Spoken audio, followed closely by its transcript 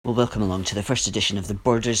Well, welcome along to the first edition of the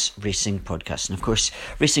Borders Racing Podcast. And of course,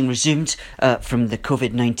 racing resumed from the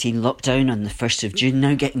COVID-19 lockdown on the 1st of June,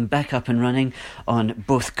 now getting back up and running on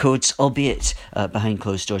both codes, albeit behind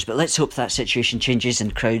closed doors. But let's hope that situation changes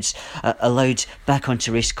and crowds allowed back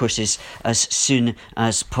onto racecourses as soon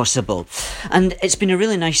as possible. And it's been a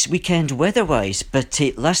really nice weekend weather-wise, but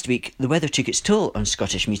last week the weather took its toll on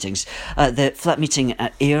Scottish meetings. The flat meeting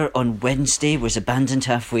at Ayr on Wednesday was abandoned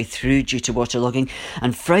halfway through due to waterlogging,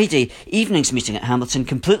 and Friday evening's meeting at Hamilton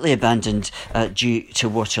completely abandoned due to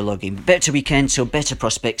waterlogging. Better weekend, so better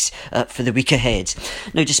prospects for the week ahead.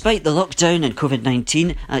 Now, despite the lockdown and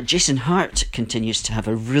COVID-19, Jason Hart continues to have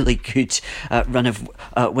a really good run of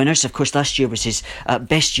winners. Of course, last year was his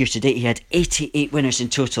best year to date. He had 88 winners in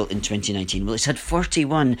total in 2019. Well, he's had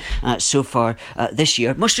 41 so far this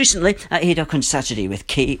year. Most recently at Haydock on Saturday with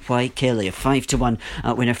K.Y. Kelly, a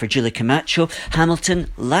 5-1 winner for Julie Camacho. Hamilton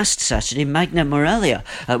last Saturday, Magna Moralia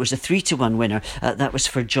was a 3-1 winner. That was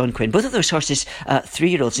for John Quinn. Both of those horses,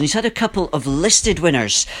 3-year-olds. And he's had a couple of listed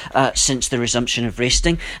winners since the resumption of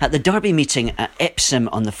racing. At the Derby meeting at Epsom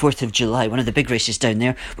on the 4th of July, one of the big races down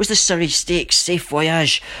there was the Surrey Stakes. Safe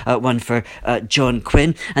Voyage won for John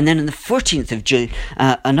Quinn. And then on the 14th of June,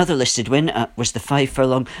 another listed win was the 5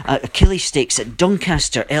 furlong Achilles Stakes at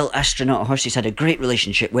Doncaster. El Astronaut, a horse he's had a great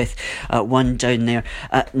relationship with, won down there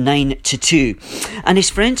at 9-2. And his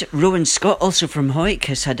friend Rowan Scott, also from Hoyk,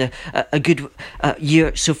 has had a good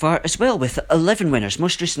year so far as well, with 11 winners.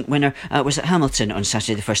 Most recent winner was at Hamilton on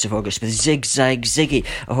Saturday the 1st of August with Zigzag Ziggy,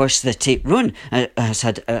 a horse that Rowan has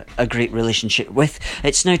had a great relationship with.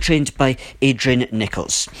 It's now trained by Adrian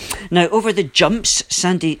Nichols. Now, over the jumps,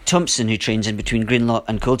 Sandy Thompson, who trains in between Greenlaw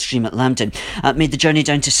and Coldstream at Lambton, made the journey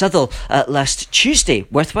down to Southall last Tuesday.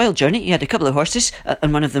 Worthwhile journey. He had a couple of horses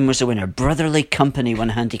and one of them was a winner. Brotherly Company won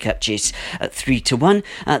a handicap chase at 3-1.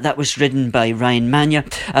 That was ridden by Ryan Mania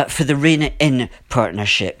for the Rein In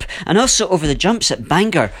partnership. And also over the jumps at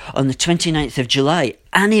Bangor on the 29th of July,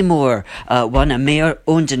 Annie Moore won, a mare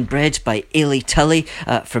owned and bred by Ailey Tully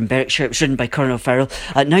from Berwickshire. It was ridden by Colonel Farrell,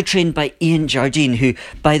 now trained by Ian Jardine, who,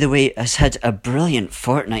 by the way, has had a brilliant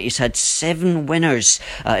fortnight. He's had 7 winners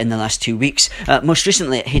in the last 2 weeks. Most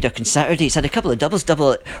recently at Haydock on Saturday, he's had a couple of doubles,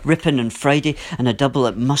 double at Ripon on Friday and a double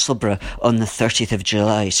at Musselburgh on the 30th of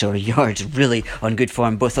July. So a yard really on good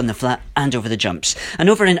form, both on the flat and over the jumps. And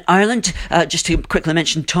over in Ireland, just to quickly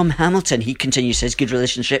mention Tom Hamilton, he continues his good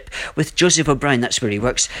relationship with Joseph O'Brien. That's where he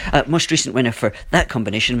works. Most recent winner for that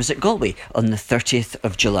combination was at Galway on the 30th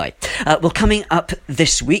of July. Well, coming up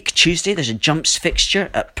this week, Tuesday, there's a jumps fixture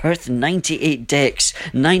at Perth, 98 decks,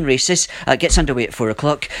 9 races, gets underway at 4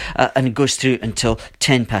 o'clock and goes through until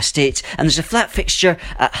 8:10. And there's a flat fixture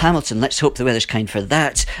at Hamilton. Let's hope the weather's kind for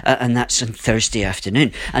that, and that's on Thursday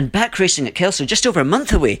afternoon. And back racing at Kelso, just over a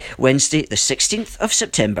month away, Wednesday the 16th of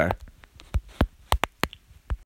September.